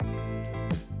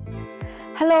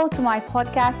Hello to my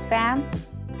podcast fam.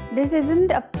 This isn't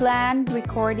a planned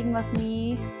recording of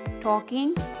me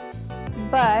talking,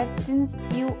 but since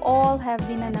you all have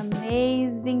been an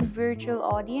amazing virtual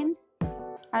audience,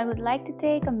 I would like to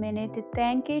take a minute to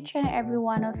thank each and every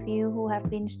one of you who have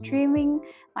been streaming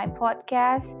my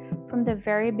podcast from the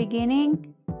very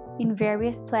beginning in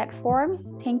various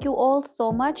platforms. Thank you all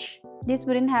so much. This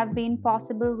wouldn't have been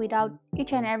possible without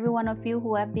each and every one of you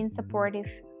who have been supportive.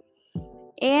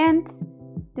 And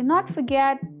do not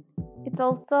forget, it's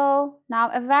also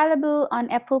now available on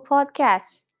Apple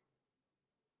Podcasts.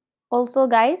 Also,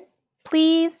 guys,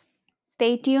 please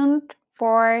stay tuned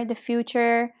for the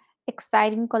future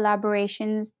exciting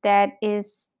collaborations that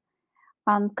is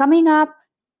coming up.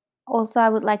 Also, I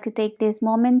would like to take this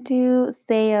moment to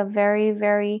say a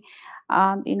very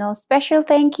special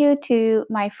thank you to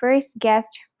my first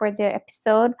guest for the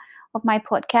episode of my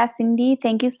podcast, Cindy.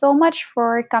 Thank you so much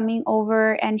for coming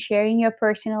over and sharing your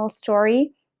personal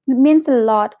story. It means a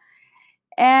lot,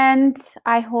 and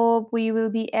I hope we will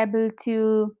be able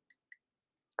to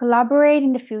collaborate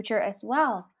in the future as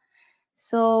well.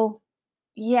 So,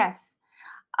 yes.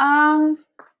 Um,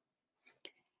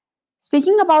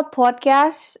 Speaking about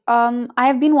podcasts, I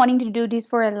have been wanting to do this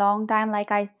for a long time, like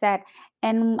I said,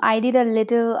 and I did a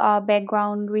little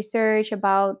background research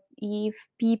about if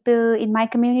people in my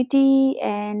community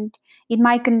and in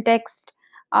my context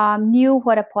knew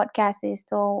what a podcast is.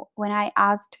 So when I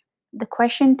asked the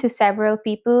question to several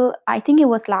people, I think it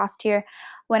was last year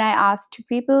when I asked to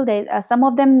people, they some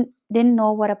of them didn't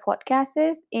know what a podcast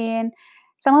is, and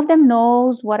some of them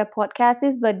knows what a podcast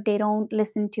is but they don't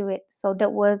listen to it. So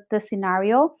that was the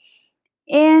scenario,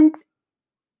 and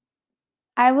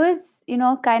I was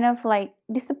kind of like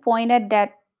disappointed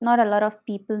that not a lot of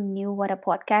people knew what a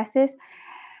podcast is.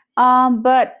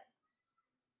 But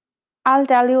I'll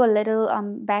tell you a little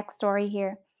backstory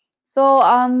here. So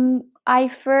I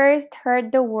first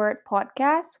heard the word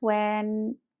podcast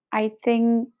when I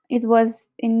think it was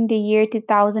in the year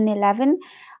 2011.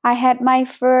 I had my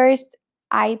first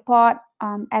iPod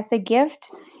as a gift,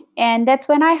 and that's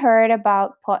when I heard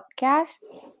about podcasts.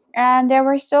 And there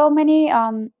were so many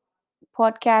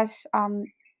podcasts,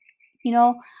 you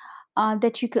know,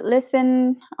 that you could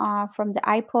listen from the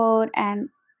iPod, and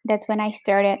that's when I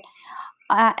started.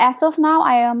 As of now,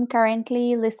 I am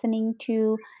currently listening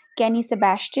to Kenny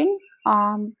Sebastian,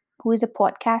 who is a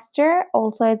podcaster,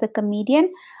 also as a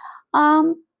comedian.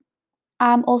 Um,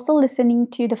 I'm also listening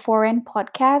to the Foreign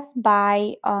podcast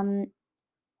by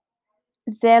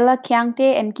Zella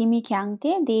Kyangte and Kimi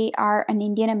Kyangte. They are an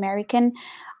Indian American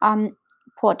um,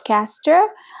 podcaster.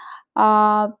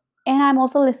 Uh, and I'm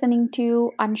also listening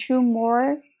to Anshu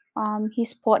Moore.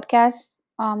 His podcast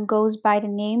goes by the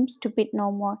name Stupid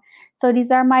No More. So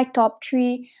these are my top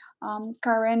three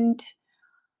current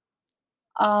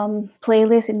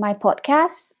playlists in my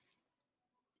podcast.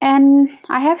 And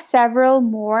I have several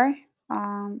more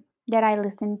that I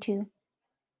listen to.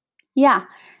 Yeah,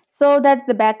 so that's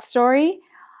the backstory.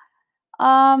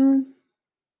 Um,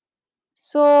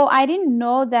 so I didn't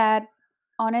know that,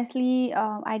 honestly,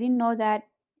 I didn't know that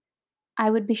I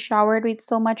would be showered with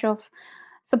so much of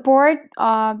support,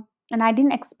 and I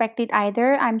didn't expect it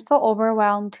either. I'm so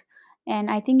overwhelmed, and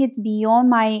I think it's beyond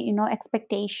my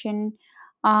expectation.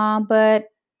 But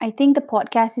I think the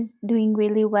podcast is doing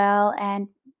really well, and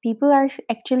people are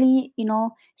actually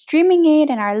streaming it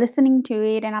and are listening to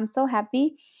it, and I'm so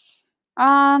happy.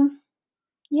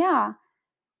 Yeah,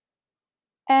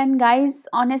 and guys,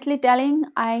 honestly telling,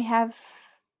 I have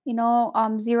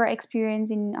zero experience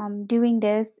in doing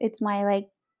this. It's my like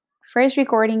first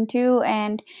recording too,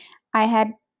 and I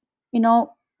had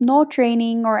no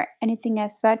training or anything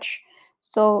as such.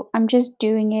 So I'm just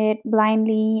doing it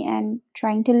blindly and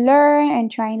trying to learn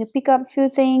and trying to pick up a few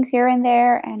things here and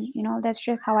there, and that's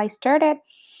just how I started.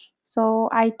 So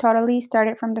I totally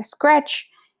started from the scratch,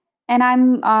 and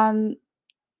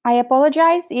I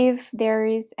apologize if there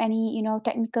is any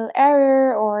technical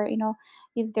error, or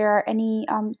if there are any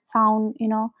sound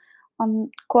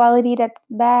quality that's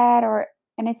bad or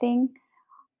anything.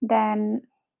 Then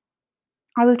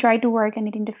I will try to work on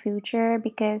it in the future,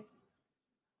 because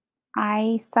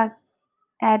I suck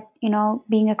at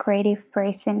being a creative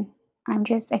person. I'm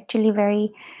just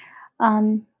actually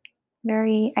um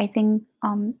very, I think,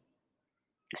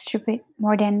 stupid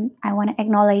more than I want to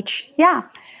acknowledge. Yeah,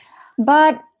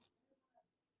 but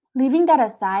leaving that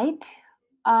aside,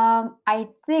 I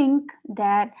think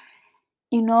that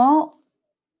you know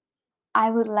I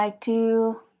would like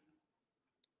to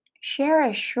share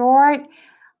a short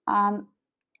um,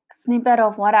 snippet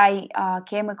of what I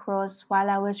came across while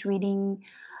I was reading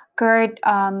Kurt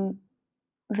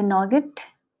Vonnegut.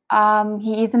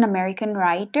 He is an American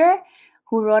writer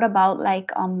who wrote about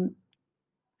like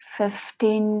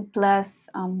 15 plus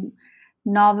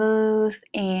novels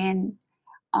and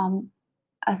um,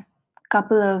 a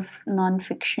couple of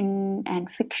nonfiction and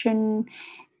fiction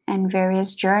and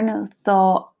various journals.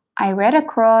 So I read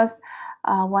across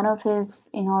one of his,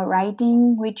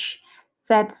 writing, which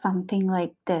said something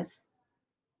like this,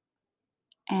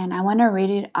 and I want to read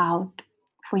it out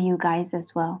for you guys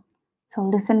as well. So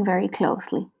listen very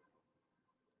closely.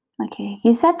 Okay,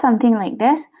 he said something like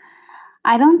this: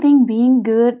 I don't think being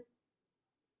good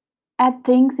at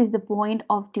things is the point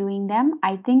of doing them.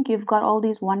 I think you've got all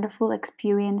these wonderful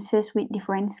experiences with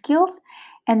different skills,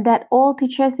 and that all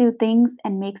teaches you things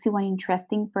and makes you an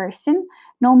interesting person,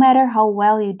 no matter how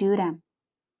well you do them.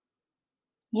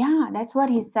 Yeah, that's what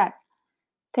he said.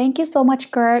 Thank you so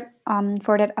much, Kurt,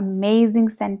 for that amazing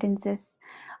sentences.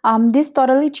 This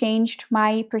totally changed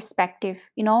my perspective.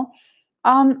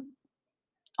 Um,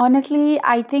 honestly,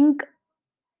 I think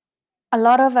a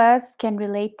lot of us can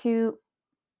relate to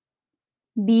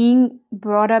being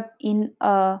brought up in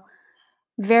a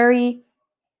very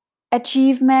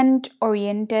achievement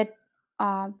oriented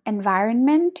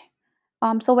environment.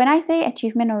 So when I say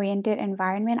achievement oriented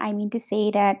environment, I mean to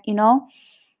say that,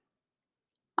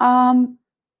 um,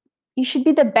 you should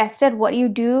be the best at what you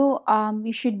do.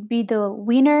 You should be the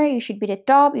winner. You should be the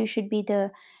top. You should be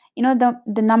the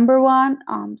number one.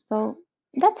 So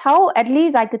that's how, at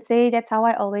least I could say, that's how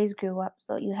I always grew up.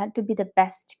 So you had to be the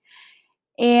best.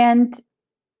 And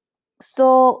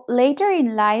so later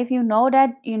in life, you know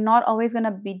that you're not always going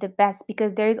to be the best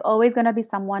because there is always going to be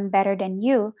someone better than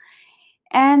you.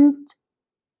 And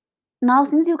now,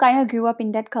 since you kind of grew up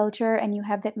in that culture and you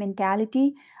have that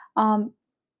mentality, um,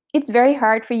 it's very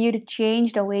hard for you to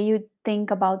change the way you think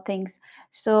about things.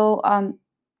 So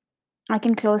I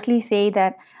can closely say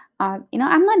that, I'm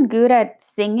not good at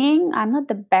singing. I'm not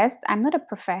the best. I'm not a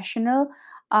professional.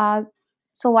 Uh,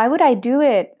 so why would I do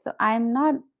it? So I'm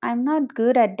not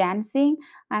good at dancing.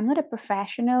 I'm not a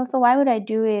professional. So why would I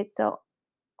do it? So,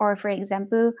 or for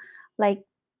example, like,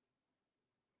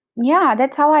 yeah,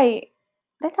 that's how I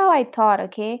thought.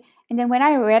 Okay, and then when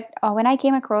I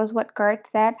came across what Kurt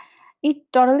said, it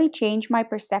totally changed my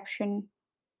perception,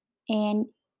 and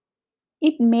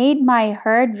it made my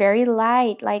heart very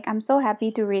light. Like, I'm so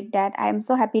happy to read that. I'm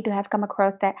so happy to have come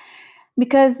across that,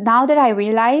 because now that I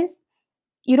realize,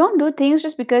 you don't do things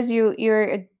just because you're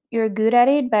good at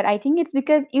it, but I think it's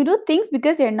because you do things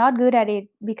because you're not good at it,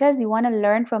 because you want to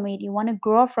learn from it, you want to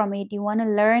grow from it, you want to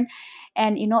learn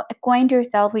and acquaint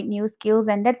yourself with new skills,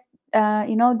 and that's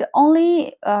the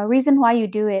only reason why you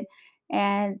do it.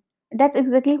 And that's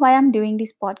exactly why I'm doing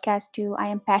this podcast too. I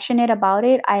am passionate about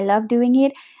it, I love doing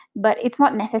it, but it's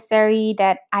not necessary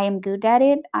that I am good at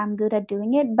it. I'm good at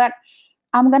doing it, but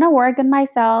I'm gonna work on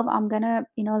myself. I'm gonna,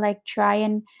 like, try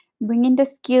and bring in the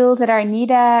skills that are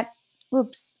needed.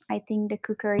 Oops, I think the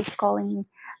cooker is calling me.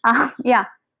 Yeah.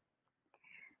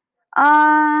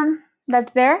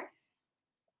 That's there.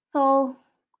 So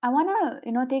I wanna,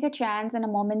 take a chance and a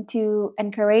moment to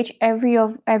encourage every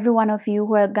one of you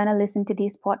who are gonna listen to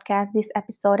this podcast, this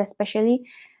episode especially,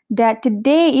 that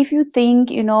today, if you think,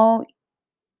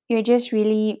 you're just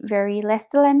really very less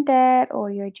talented, or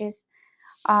you're just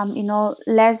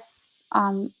less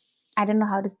I don't know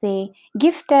how to say,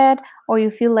 gifted, or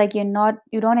you feel like you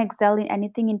don't excel in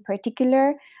anything in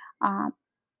particular, um,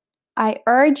 I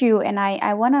urge you, and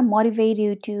I want to motivate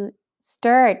you to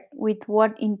start with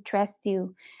what interests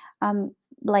you.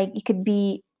 Like, you could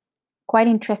be quite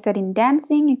interested in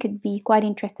dancing, you could be quite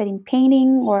interested in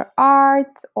painting or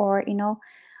art, or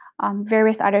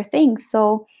various other things.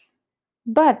 So,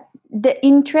 but the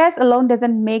interest alone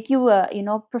doesn't make you a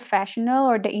professional,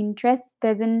 or the interest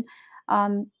doesn't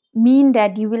mean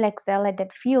that you will excel at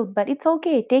that field. But it's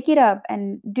okay, take it up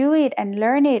and do it and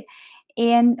learn it,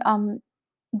 and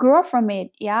grow from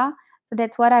it. Yeah, so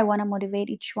that's what I want to motivate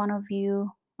each one of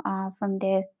you from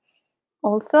this.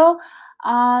 Also,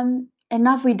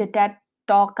 enough with the TED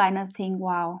talk kind of thing.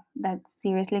 Wow, that's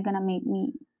seriously gonna make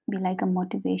me be like a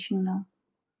motivational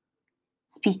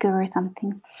speaker or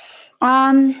something.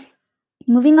 um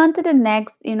Moving on to the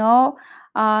next,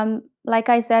 like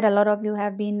I said, a lot of you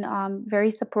have been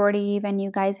very supportive, and you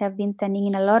guys have been sending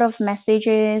in a lot of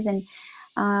messages and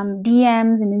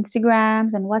DMs and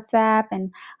Instagrams and WhatsApp,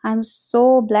 and I'm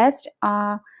so blessed.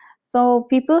 So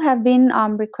people have been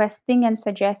requesting and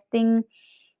suggesting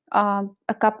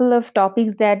a couple of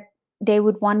topics that they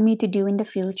would want me to do in the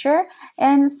future,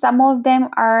 and some of them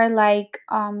are like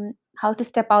how to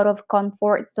step out of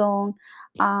comfort zone,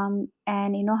 and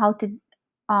how to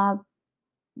uh,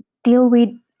 deal with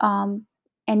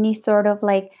any sort of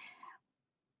like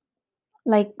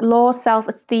like low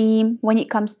self-esteem when it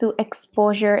comes to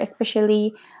exposure,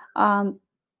 especially um,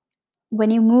 when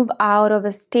you move out of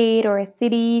a state or a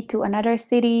city to another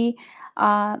city.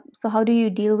 So how do you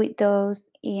deal with those?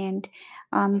 And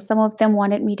some of them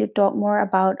wanted me to talk more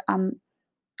about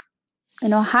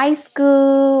high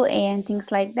school and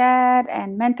things like that,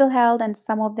 and mental health. And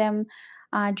some of them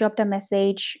dropped a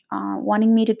message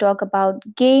wanting me to talk about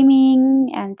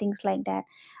gaming and things like that.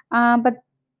 But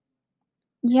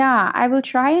yeah, I will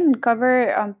try and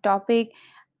cover topic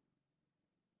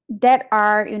that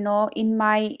are in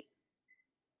my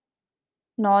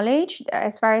knowledge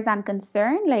as far as I'm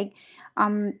concerned. Like,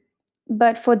 um,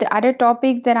 but for the other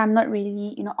topics that I'm not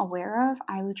really aware of,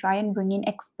 I will try and bring in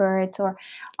experts or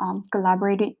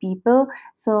collaborate with people.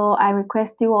 So I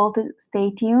request you all to stay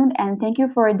tuned, and thank you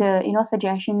for the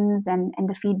suggestions and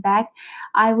the feedback.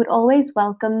 I would always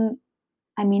welcome.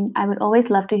 I mean, I would always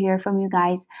love to hear from you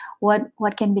guys what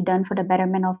can be done for the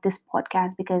betterment of this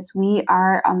podcast, because we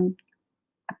are a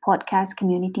podcast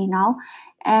community now.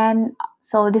 And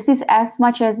so this is as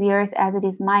much as yours as it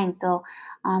is mine.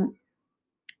 Um,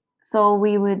 so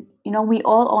we would, we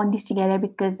all own this together,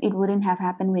 because it wouldn't have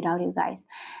happened without you guys.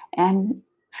 And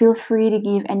feel free to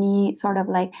give any sort of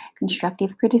like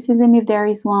constructive criticism if there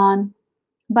is one.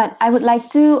 But I would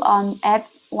like to add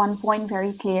one point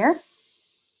very clear.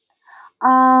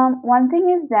 One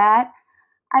thing is that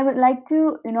I would like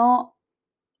to,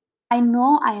 I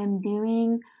know I am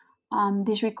doing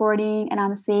this recording and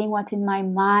I'm saying what's in my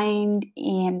mind,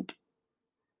 and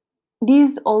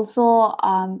this also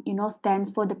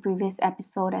stands for the previous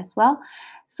episode as well.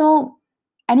 So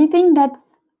anything that's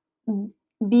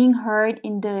being heard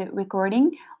in the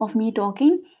recording of me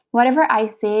talking, whatever I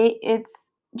say, it's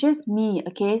just me.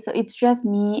 Okay, so it's just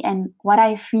me and what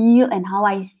I feel and how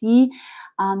I see.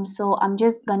 So I'm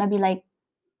just gonna be like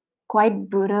quite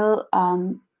brutal,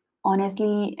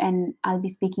 honestly, and I'll be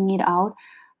speaking it out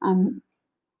um,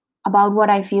 about what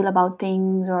I feel about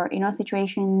things, or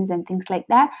situations and things like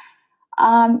that.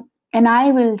 And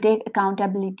I will take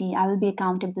accountability. I will be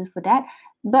accountable for that.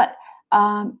 But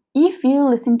if you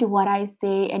listen to what I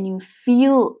say and you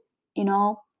feel, you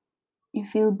know, you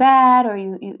feel bad, or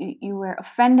you were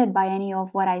offended by any of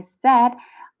what I said,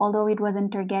 although it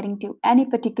wasn't targeting to any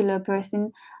particular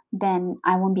person, then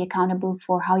I won't be accountable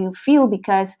for how you feel,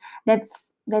 because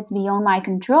that's beyond my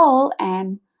control.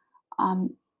 And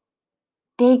um,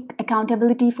 take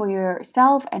accountability for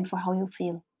yourself and for how you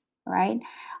feel, right?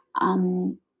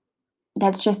 Um,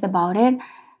 that's just about it.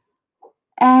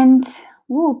 And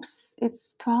whoops,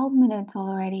 it's 12 minutes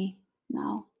already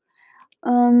now.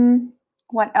 Um,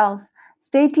 what else?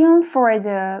 Stay tuned for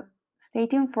the stay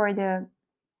tuned for the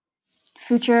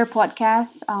future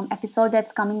podcast episode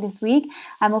that's coming this week.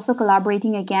 I'm also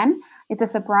collaborating again. It's a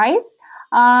surprise.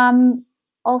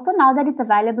 Also, now that it's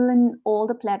available in all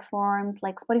the platforms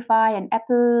like Spotify and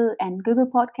Apple and Google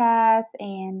Podcasts,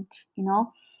 and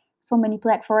so many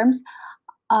platforms.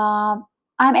 Um,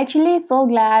 I'm actually so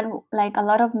glad. Like a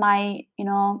lot of my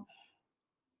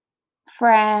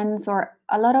friends or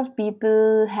a lot of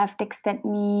people have texted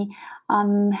me,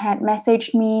 had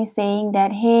messaged me saying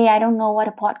that, hey, I don't know what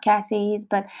a podcast is,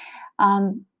 but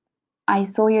um, I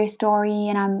saw your story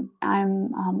and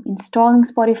I'm installing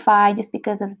Spotify just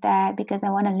because of that, because I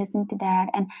want to listen to that.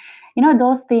 And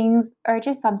those things are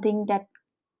just something that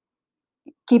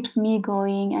keeps me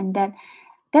going, and that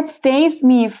saves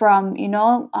me from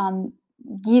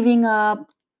giving up,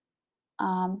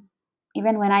 um,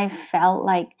 even when I felt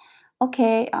like,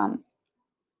 okay,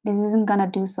 this isn't gonna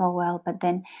do so well. But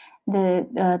then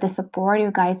the support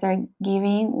you guys are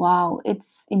giving, wow,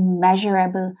 it's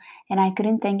immeasurable, and I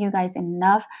couldn't thank you guys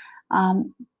enough.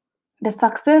 um, the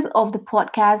success of the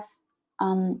podcast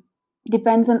um,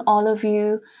 depends on all of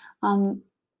you, um,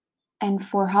 and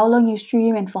for how long you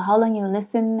stream and for how long you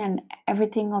listen and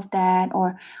everything of that,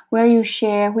 or where you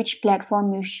share, which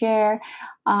platform you share.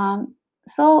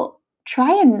 So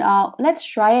try and let's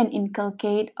try and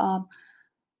inculcate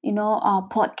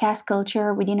podcast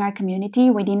culture within our community,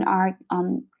 within our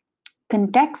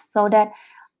context, so that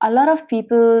a lot of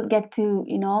people get to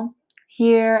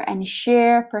hear and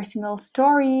share personal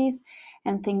stories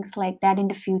and things like that in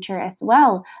the future as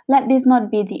well. Let this not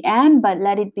be the end, but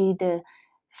let it be the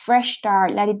fresh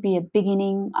start. Let it be a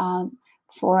beginning,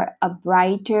 for a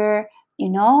brighter you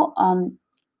know um,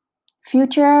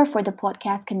 future for the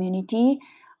podcast community.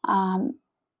 um,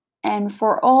 and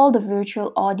for all the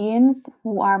virtual audience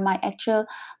who are my actual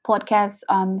podcast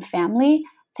family,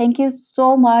 thank you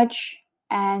so much.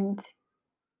 And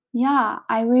yeah,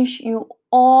 I wish you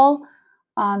all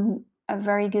a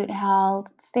very good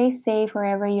health. Stay safe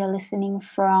wherever you're listening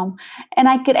from. And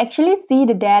I could actually see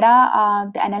the data,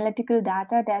 the analytical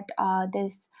data that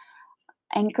this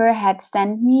Anchor had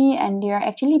sent me, and there are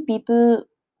actually people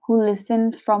who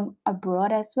listen from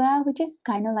abroad as well, which is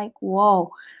kind of like,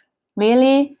 whoa,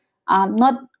 really?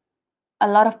 Not a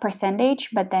lot of percentage,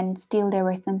 but then still there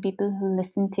were some people who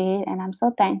listened to it, and I'm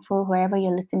so thankful wherever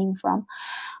you're listening from.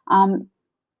 Um,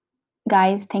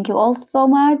 Guys, thank you all so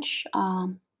much.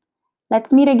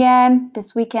 Let's meet again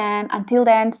this weekend. Until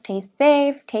then, stay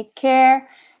safe, take care,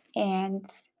 and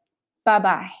bye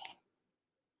bye.